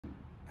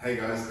Hey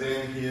guys,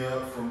 Dan here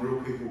from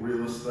Real People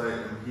Real Estate.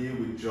 I'm here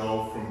with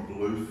Joel from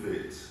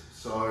Bluefit.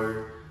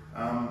 So,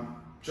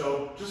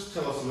 Joel, just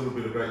tell us a little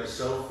bit about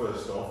yourself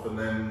first off, and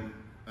then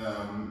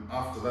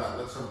after that,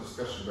 let's have a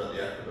discussion about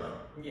the Acrodome.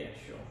 Yeah,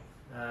 sure.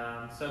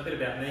 So a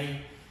bit about me.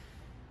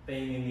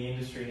 Been in the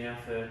industry now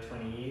for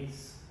 20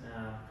 years.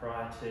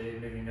 Prior to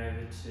moving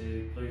over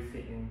to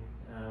Bluefit and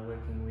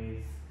working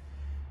with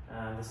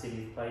the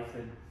City of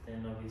Playford,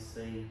 then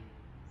obviously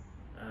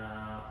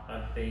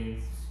I've been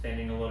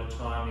spending a lot of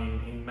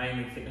time in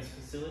mainly fitness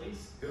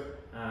facilities.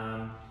 Yep.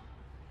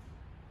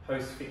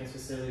 Post fitness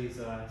facilities,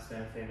 I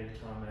spent a fair bit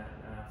of time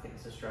at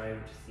Fitness Australia,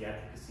 which is the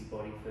advocacy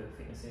body for the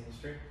fitness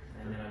industry,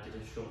 and then I did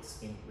a short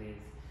stint with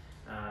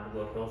the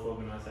World Health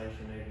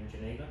Organisation over in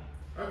Geneva.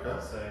 Okay.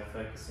 So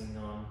focusing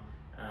on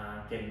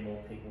getting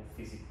more people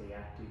physically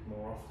active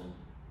more often,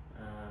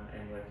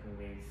 and working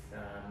with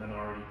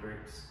minority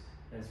groups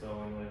as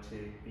well. We wanted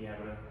to be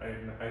able to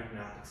open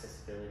up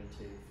accessibility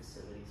to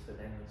facilities for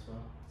them as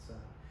well. So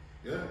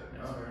Yeah.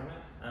 that's where I'm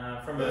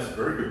at. That's a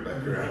very good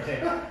background.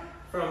 Yeah.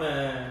 From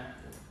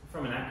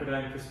an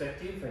Acrodome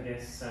perspective, I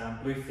guess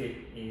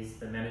Bluefit is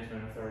the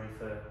management authority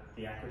for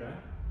the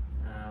Acrodome,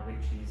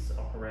 which is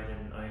operated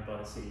and owned by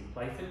the City of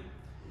Playford.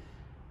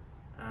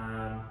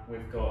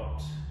 We've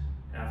got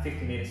our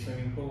 50-metre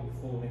swimming pool,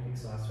 full Olympic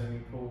size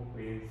swimming pool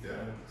with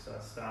Olympic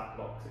size start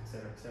blocks,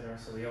 etc., etc.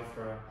 So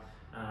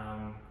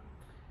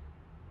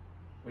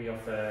we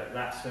offer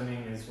lap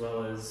swimming as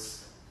well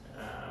as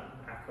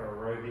aqua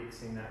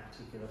aerobics in that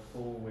particular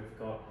pool. We've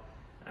got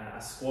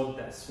a squad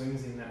that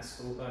swims in that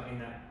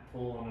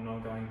pool on an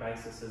ongoing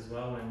basis as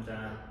well, and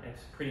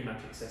it's pretty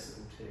much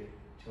accessible to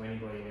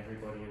anybody and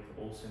everybody of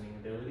all swimming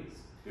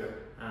abilities. Yep.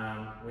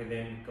 We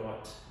then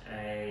got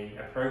a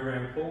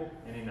program pool,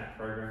 and in that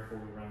program pool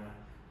we run a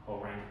whole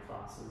range of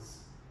classes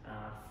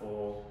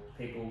for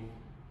people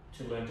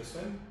to learn to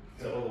swim.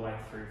 So all the way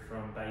through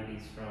from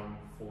babies from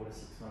 4 to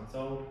 6 months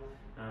old,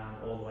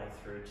 all the way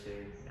through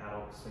to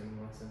adult swimming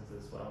lessons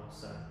as well.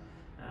 So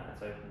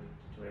it's open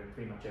to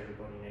pretty much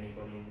everybody and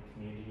anybody in the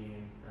community,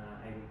 and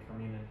able to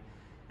come in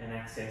and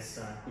access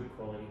good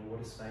quality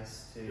water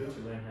space to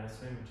learn how to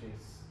swim, which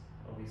is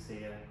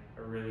obviously a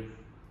really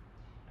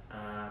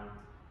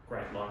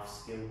great life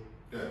skill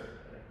that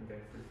they can go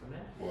through from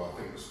there. Well, I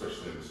think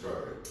especially in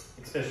Australia.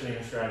 Especially in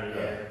Australia,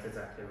 yeah, that's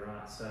exactly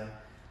right. So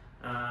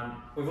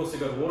we've also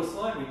got a water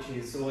slide, which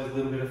is always a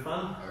little bit of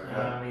fun.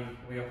 Okay.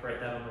 We operate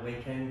that on the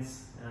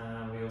weekends.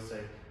 We also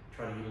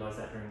try to utilise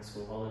that during the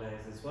school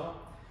holidays as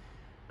well.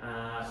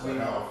 So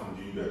how often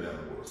do you go down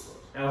the water slide?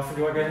 How often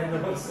do I go down the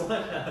water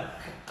slide?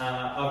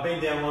 I've been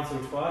down once or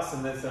twice,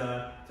 and that's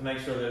to make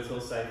sure that it's all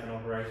safe and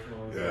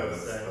operational as well.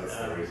 That's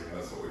the reason.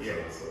 That's what we tell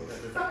ourselves.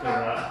 That's exactly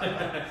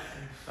right.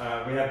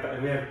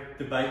 We have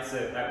debates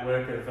at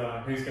work of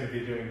who's going to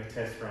be doing the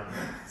test run.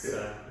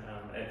 So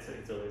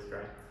it's always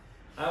great.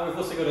 We've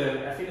also got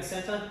a fitness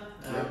centre,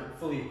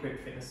 fully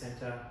equipped fitness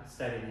centre,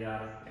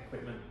 state-of-the-art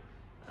equipment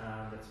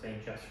that's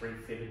been just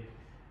refitted,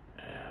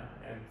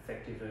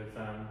 effective of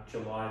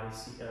July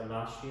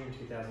last year in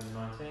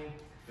 2019.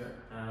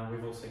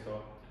 We've also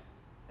got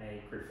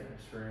a group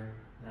fitness room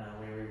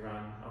where we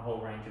run a whole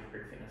range of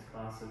group fitness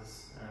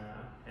classes,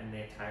 and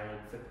they're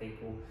tailored for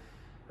people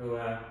who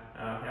are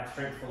our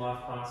Strength for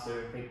Life class, so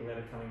people that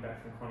are coming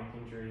back from chronic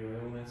injury or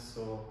illness,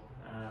 or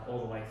all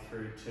the way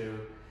through to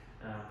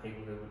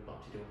people who would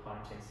like to do a high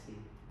intensity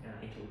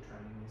interval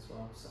training as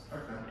well. So, so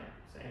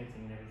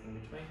anything and everything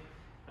between.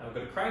 We've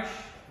got a creche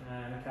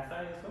and a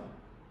cafe as well.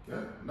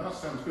 Yeah, no,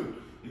 sounds good.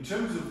 In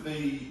terms of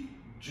the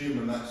gym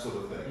and that sort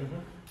of thing,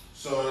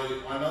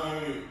 so I know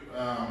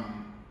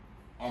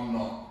I'm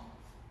not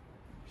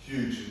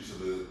huge into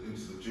the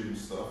gym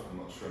stuff. I'm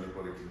not sure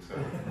anybody can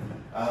tell,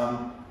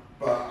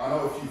 but I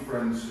know a few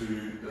friends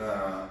who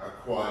are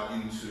quite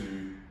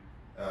into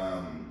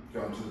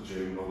going to the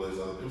gym and all those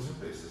other bits and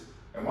pieces.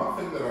 And one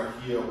thing that I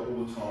hear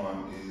all the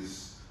time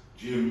is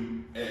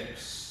Gym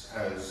X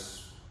has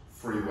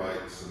free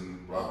weights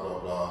and blah blah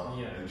blah,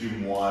 and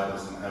Gym Y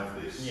doesn't have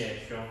this. Yeah,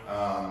 sure.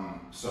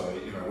 So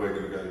we're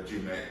going to go to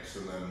Gym X,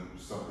 and then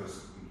some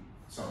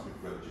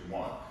people go to Gym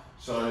Y.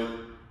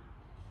 So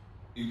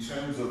in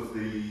terms of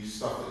the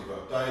stuff that you've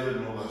updated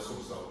and all that sort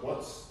of stuff,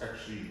 what's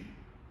actually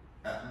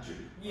at the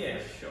gym? Yeah,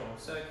 sure.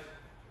 So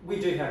we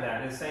do have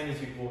that. The same as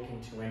you'd walk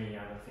into any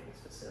other fitness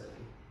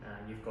facility.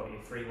 You've got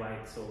your free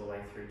weights all the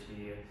way through to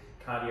your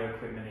cardio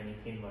equipment and your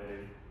pin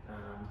loaded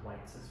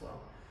weights as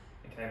well.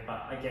 Okay,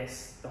 but I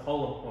guess the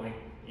whole point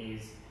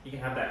is you can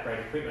have that great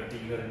equipment, but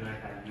you've got to know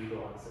how to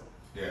utilise it.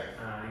 Yeah.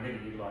 You've got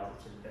to utilise it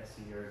to the best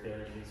of your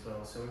ability as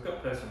well. So we've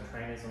got personal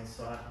trainers on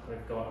site,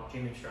 we've got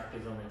gym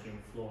instructors on the gym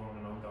floor on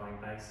an ongoing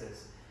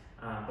basis,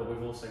 but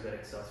we've also got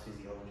exercise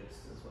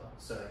physiologists as well.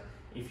 So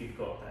if you've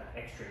got that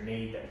extra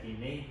need that you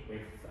need,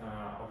 we've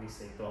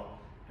obviously got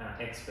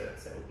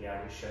experts that will be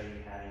able to show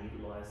you how to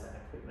utilise that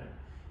equipment.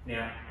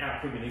 Now, our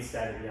equipment is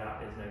state of the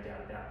art. There's no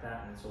doubt about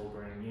that, and it's all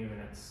brand new,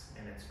 and it's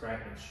great,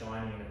 and it's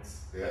shiny, and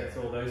it's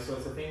all those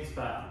sorts of things.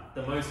 But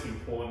the most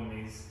important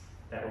is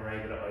that we're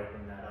able to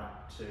open that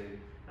up to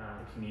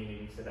the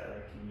community so that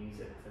they can use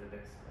it for the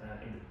best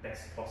in the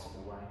best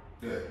possible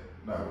way. Yeah,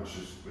 no, which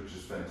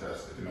is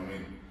fantastic. And I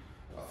mean,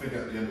 I think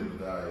at the end of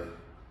the day,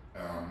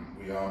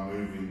 we are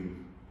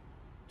moving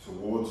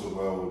towards a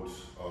world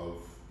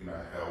of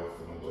health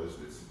and all those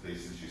bits and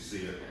pieces. You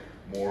see it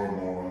more and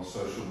more on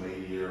social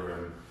media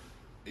and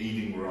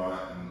eating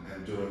right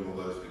and doing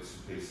all those bits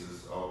and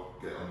pieces. I'll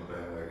get on the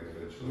bandwagon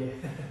eventually.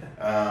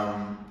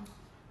 Yeah.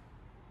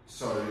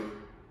 So,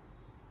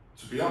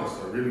 to be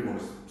honest, I really want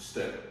to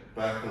step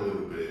back a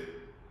little bit,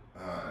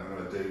 and I'm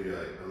going to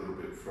deviate a little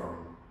bit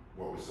from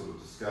what we sort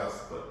of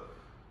discussed, but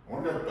I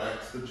want to go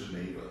back to the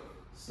Geneva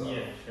stuff.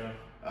 Yeah, sure.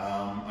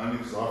 Only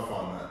because I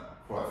find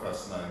that quite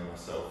fascinating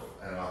myself,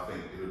 and I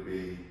think it would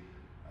be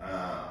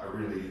a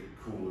really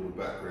cool little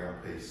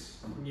background piece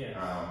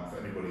for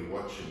anybody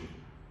watching.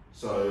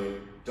 So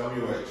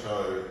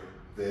WHO,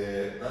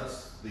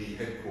 that's the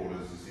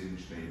headquarters is in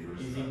Geneva,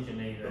 isn't it? Is in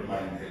Geneva. The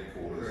main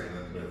headquarters, Correct. and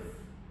then they've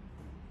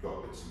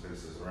got bits and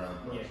pieces around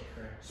the place. Yeah,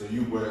 correct. So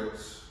you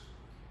worked.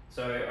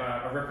 So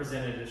I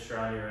represented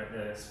Australia at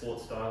the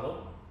Sports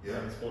Dialogue. Yeah.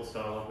 And the Sports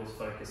Dialogue was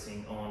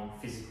focusing on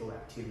physical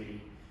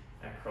activity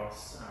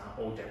across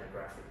all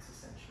demographics,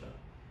 essentially.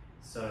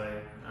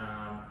 So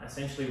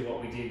essentially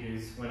what we did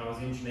is, when I was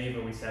in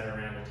Geneva, we sat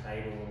around a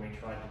table and we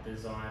tried to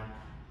design,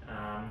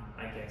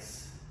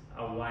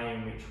 a way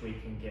in which we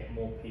can get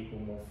more people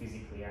more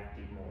physically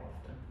active more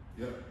often.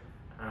 Yep.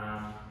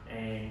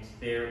 And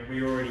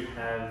we already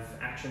have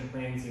action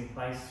plans in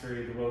place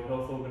through the World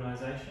Health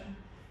Organization,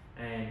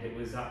 and it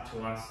was up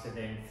to us to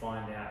then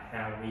find out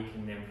how we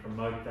can then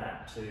promote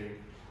that to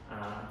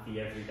the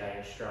everyday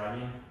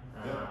Australian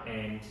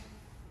and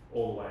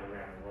all the way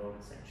around the world,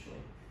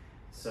 essentially.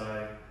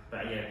 So,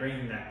 but yeah,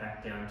 bringing that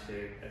back down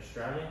to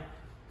Australia,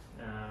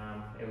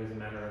 it was a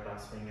matter of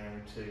us being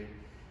able to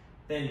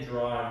then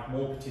drive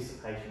more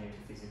participation into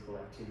physical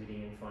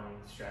activity and finding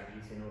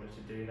strategies in order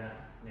to do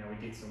that. Now, we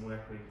did some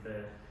work with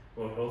the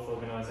World Health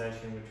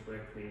Organization, which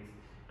worked with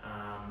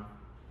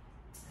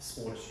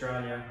Sport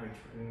Australia, which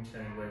in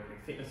turn worked with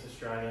Fitness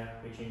Australia,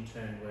 which in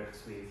turn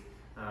works with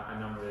a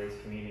number of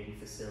these community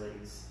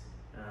facilities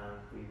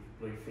with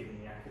Bluefit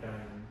and the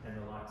Acadome and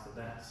the likes of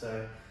that.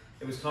 So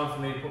it was time for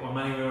me to put my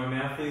money where my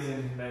mouth is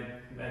and make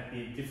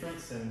the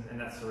difference, and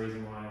that's the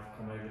reason why I've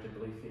come over to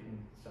Bluefit and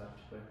started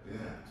to work from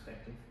that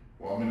perspective.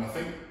 Well, I mean, I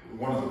think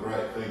one of the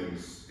great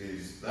things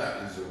is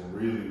that is a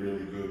really,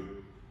 really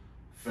good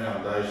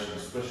foundation,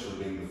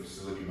 especially being the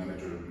facility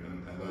manager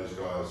and those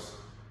guys,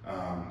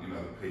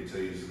 the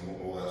PTs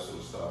and all that sort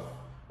of stuff,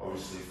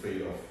 obviously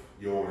feed off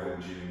your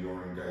energy and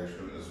your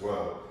engagement as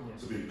well. Yeah.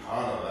 To be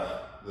part of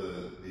that,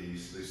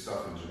 the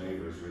stuff in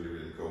Geneva is really,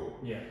 really cool.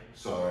 Yeah.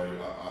 So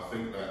I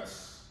think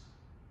that's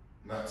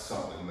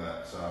something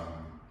that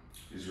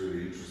is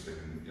really interesting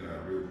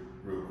and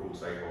real cool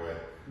takeaway.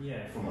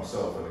 Yeah. For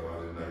myself anyway, I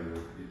didn't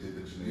know you did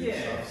the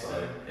Geneva stuff.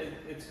 So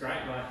it's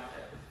great. Like,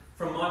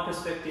 from my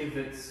perspective,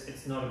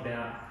 it's not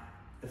about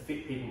the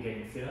fit people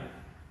getting fitter.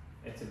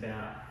 It's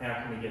about how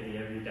can we get the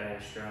everyday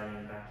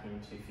Australian back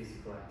into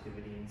physical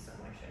activity in some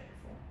way, shape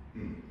or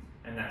form.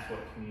 And that's what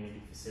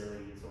community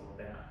facility is all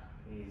about,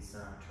 is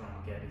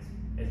trying to get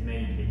as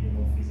many people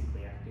more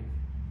physically active.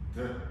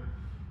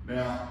 Yeah.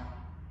 Now,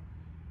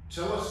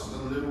 tell us a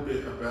little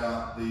bit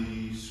about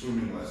the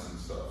swimming lesson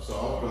stuff. So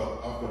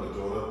I've got a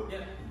daughter.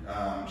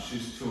 Yeah.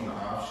 She's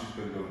 2.5. She's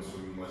been doing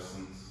swimming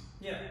lessons.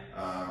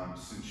 Yeah.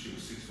 Since she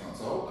was 6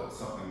 months old. That's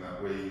something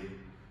that we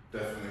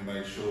definitely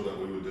made sure that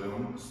we were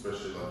doing,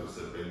 especially, like I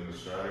said, being in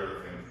Australia.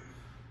 I think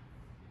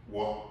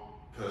what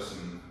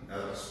person,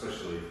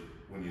 especially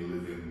when you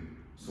live in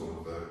sort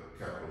of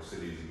the capital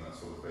cities and that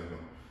sort of thing,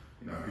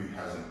 who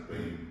hasn't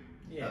been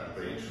at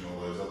the beach and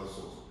all those other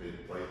sorts of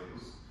big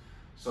places.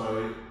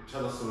 So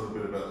tell us a little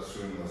bit about the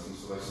swimming lessons.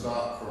 So they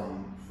start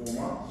from 4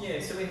 months? Yeah,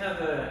 so we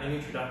have an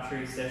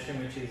introductory session,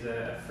 which is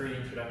a free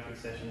introductory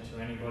session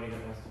to anybody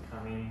that wants to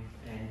come in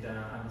and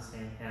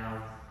understand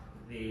how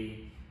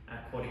the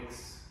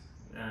aquatics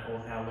or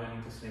how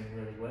learning to swim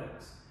really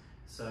works.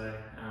 So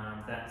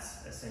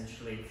that's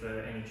essentially for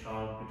any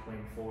child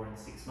between 4 and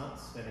 6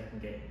 months, where they can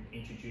get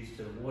introduced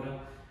to the water,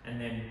 and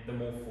then the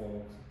more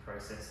formal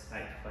process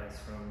takes place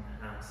from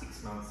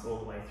 6 months all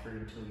the way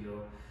through until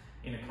you're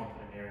in a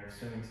competent area of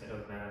swimming, so it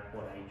doesn't matter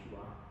what age you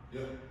are.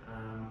 Yeah.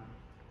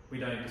 We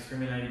don't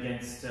discriminate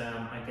against,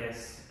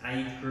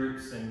 age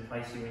groups and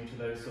place you into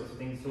those sorts of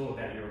things. It's all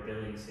about your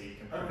ability, so you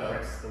can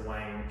progress the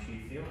way in which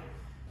you feel.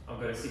 I've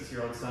got a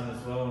 6-year-old son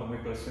as well, and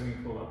we've got a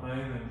swimming pool at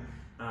home,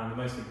 and the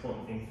most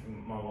important thing for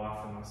my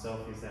wife and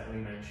myself is that we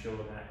made sure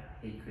that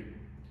he could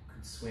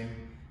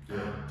swim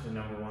to,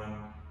 number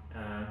one,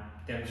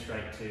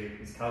 demonstrate to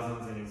his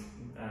cousins and his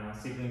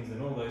siblings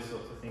and all those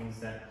sorts of things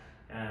that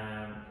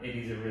it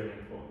is a really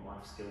important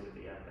life skill to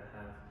be able to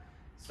have.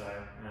 So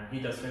he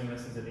does swim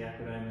lessons at the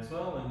Acadome as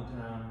well,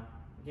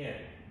 and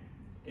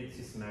it's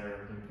just a matter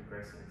of him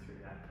progressing through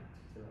that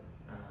particular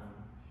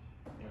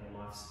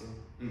life skill.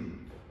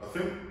 I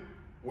think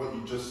what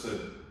you just said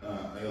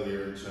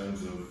earlier in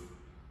terms of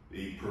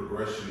the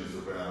progression is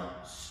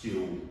about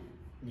skill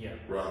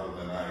rather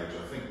than age.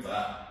 I think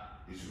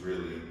that is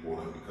really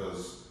important,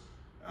 because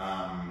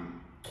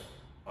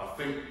I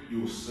think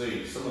you'll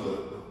see some of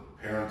the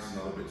parents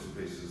and other bits and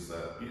pieces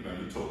that you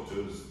talk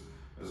to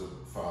as a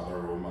father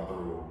or mother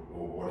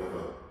or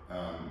whatever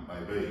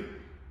may be.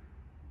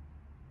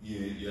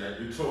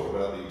 You talk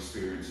about the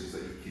experiences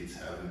that your kids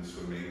have in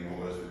swimming and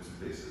all those bits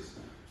and pieces.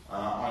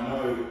 I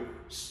know,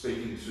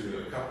 speaking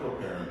to a couple of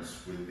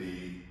parents with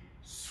the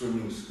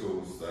swimming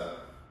schools that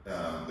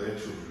their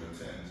children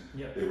attend,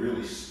 they're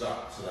really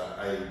stuck to that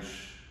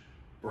age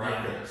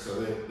bracket.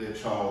 So their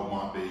child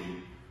might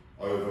be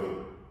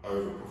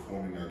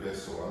overperforming, I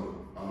guess, or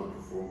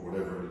underperforming,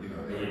 whatever.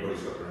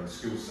 Everybody's got their own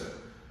skill set.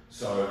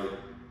 So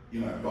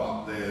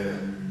but they're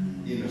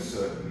in a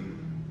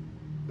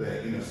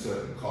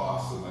certain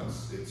class, and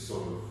it's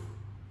sort of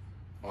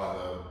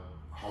either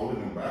holding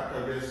them back,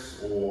 I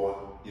guess,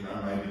 or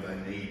maybe they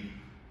need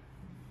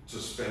to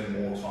spend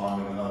more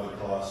time in another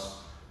class,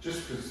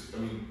 just because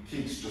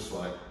kids, just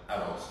like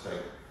adults,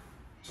 take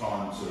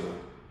time to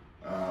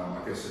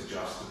I guess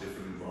adjust to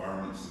different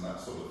environments and that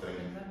sort of thing.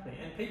 Exactly,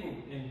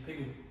 and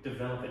people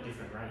develop at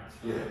different rates.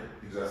 Right?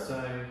 Yeah, exactly. So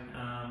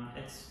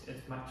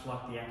it's much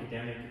like the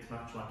academic. It's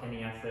much like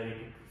any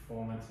athletic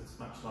performance. It's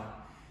much like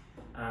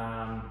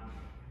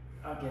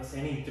I guess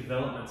any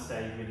development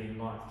stage within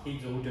life.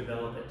 Kids all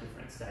develop at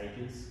different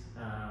stages,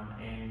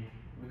 and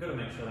we've got to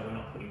make sure that we're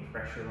not putting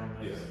pressure on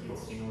those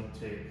kids in order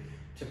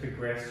to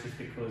progress just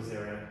because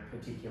they're at a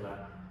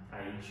particular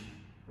age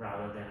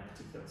rather than a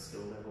particular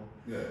skill level.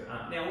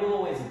 Now we'll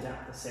always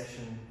adapt the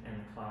session and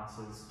the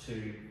classes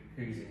to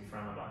who's in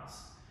front of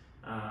us,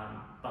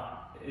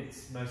 but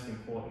it's most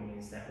important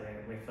is that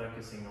we're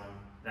focusing on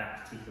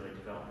that particular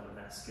development of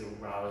that skill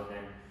rather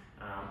than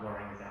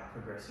worrying about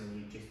progressing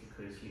you just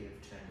because you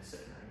have turned a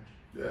certain age.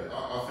 Yeah, I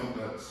think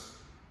that's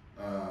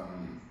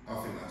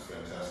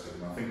fantastic,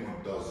 and I think what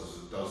it does is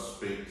it does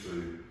speak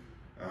to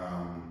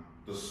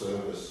the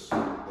service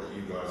that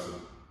you guys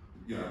are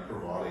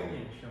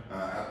providing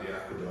at the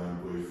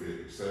Aquadome, Bluefit,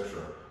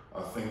 etc.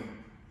 I think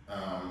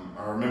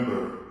I remember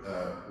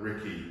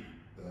Ricky,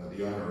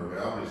 the owner of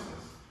our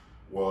business,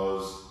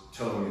 was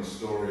telling me a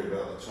story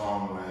about the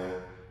time where,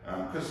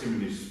 because him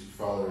and his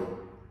father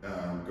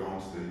had gone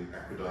to the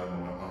Aquadome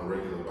on a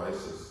regular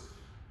basis,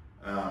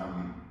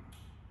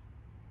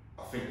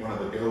 I think one of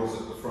the girls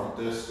at the front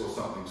desk or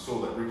something saw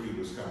that Ricky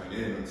was coming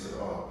in and said,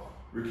 "Oh,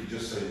 Ricky,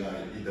 just so you know,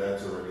 your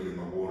dad's already in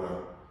the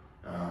water.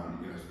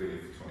 He's been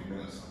here for 20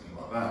 minutes, something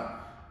like that."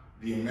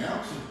 The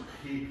amount of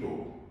people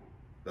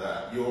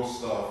that your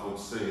staff would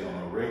see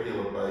on a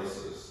regular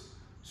basis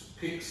to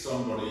pick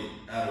somebody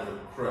out of a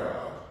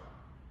crowd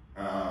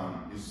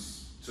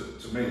is,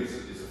 to me,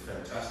 is a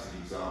fantastic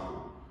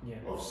example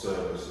of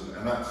service,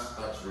 and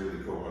that's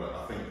really cool.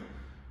 I think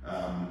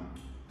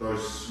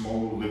those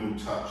small little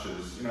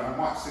touches, it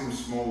might seem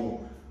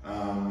small,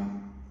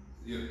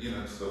 to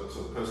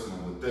the person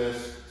on the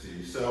desk, to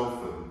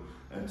yourself,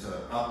 and to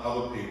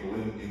other people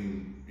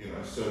in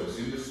service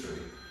industry,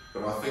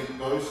 but I think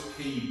those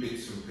key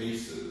bits and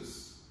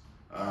pieces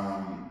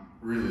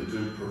really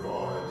do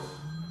provide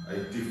a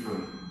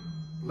different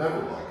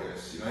level, I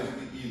guess.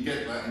 You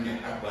get that and you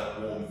have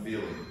that warm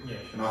feeling.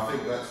 And I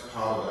think that's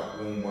part of that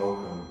warm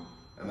welcome,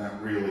 and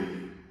that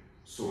really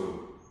sort of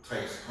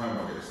takes home,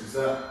 I guess. Is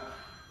that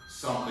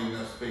something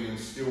that's been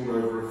instilled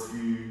over a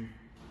few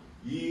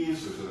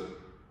years? Is it?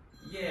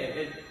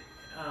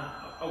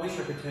 I wish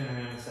I could turn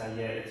around and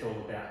say, it's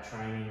all about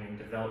training and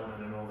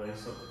development and all those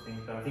sorts of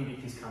things, but I think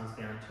it just comes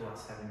down to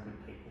us having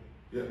good people.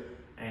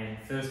 And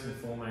first and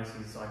foremost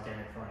is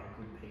identifying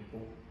good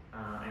people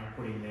and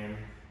putting them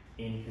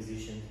in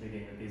positions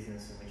within the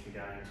business in which you're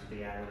going to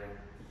be able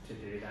to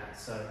do that.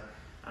 So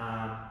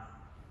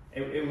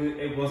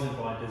it wasn't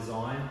by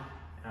design,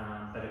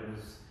 but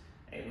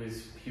it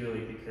was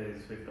purely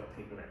because we've got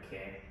people that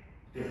care,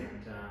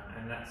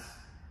 and that's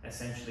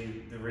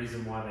essentially the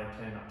reason why they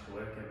turn up to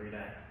work every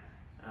day,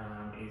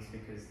 is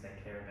because they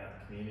care about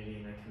the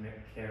community and they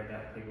care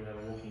about the people that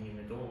are walking in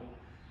the door.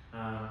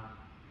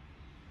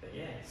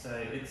 So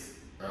it's.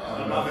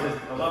 I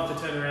love to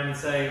turn around and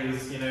say it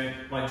was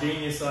my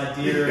genius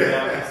idea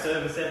about the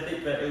service ethic,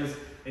 but it's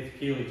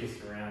purely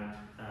just around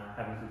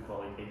having good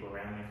quality people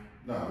around me.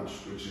 No,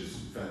 which is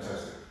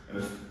fantastic, and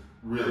it's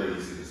really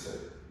easy to see.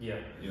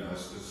 As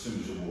soon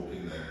as you walk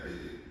in there,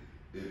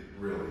 it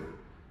really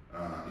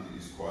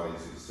is quite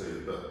easy to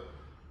see. But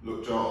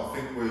look, Joel, I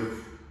think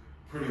we've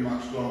pretty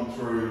much gone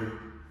through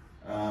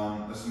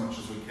as much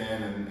as we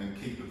can, and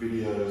keep the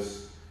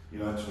videos, to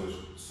a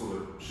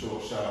sort of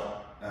short, sharp,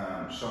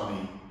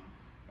 shiny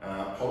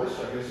polish,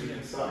 I guess you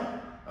can say.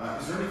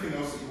 Is there anything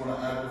else that you want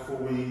to add before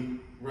we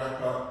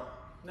wrap up?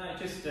 No,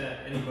 just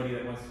anybody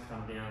that wants to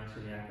come down to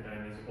the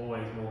Aquadome is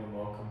always more than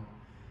welcome.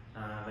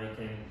 They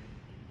can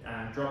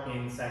drop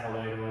in, say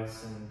hello to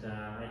us, and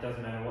it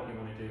doesn't matter what you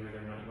want to do, whether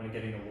or not you want to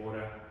get in the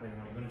water, whether or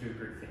not you want to do a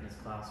group fitness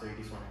class, or you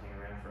just want to hang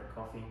around for a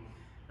coffee.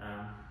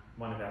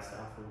 One of our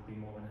staff will be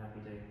more than happy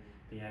to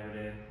be able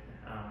to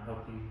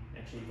help you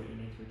achieve what you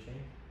need to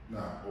achieve.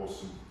 No,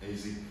 awesome,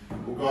 easy.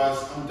 Well guys,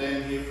 I'm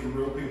Dan here from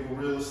Real People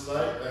Real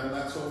Estate, and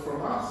that's all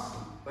from us.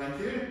 Thank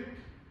you.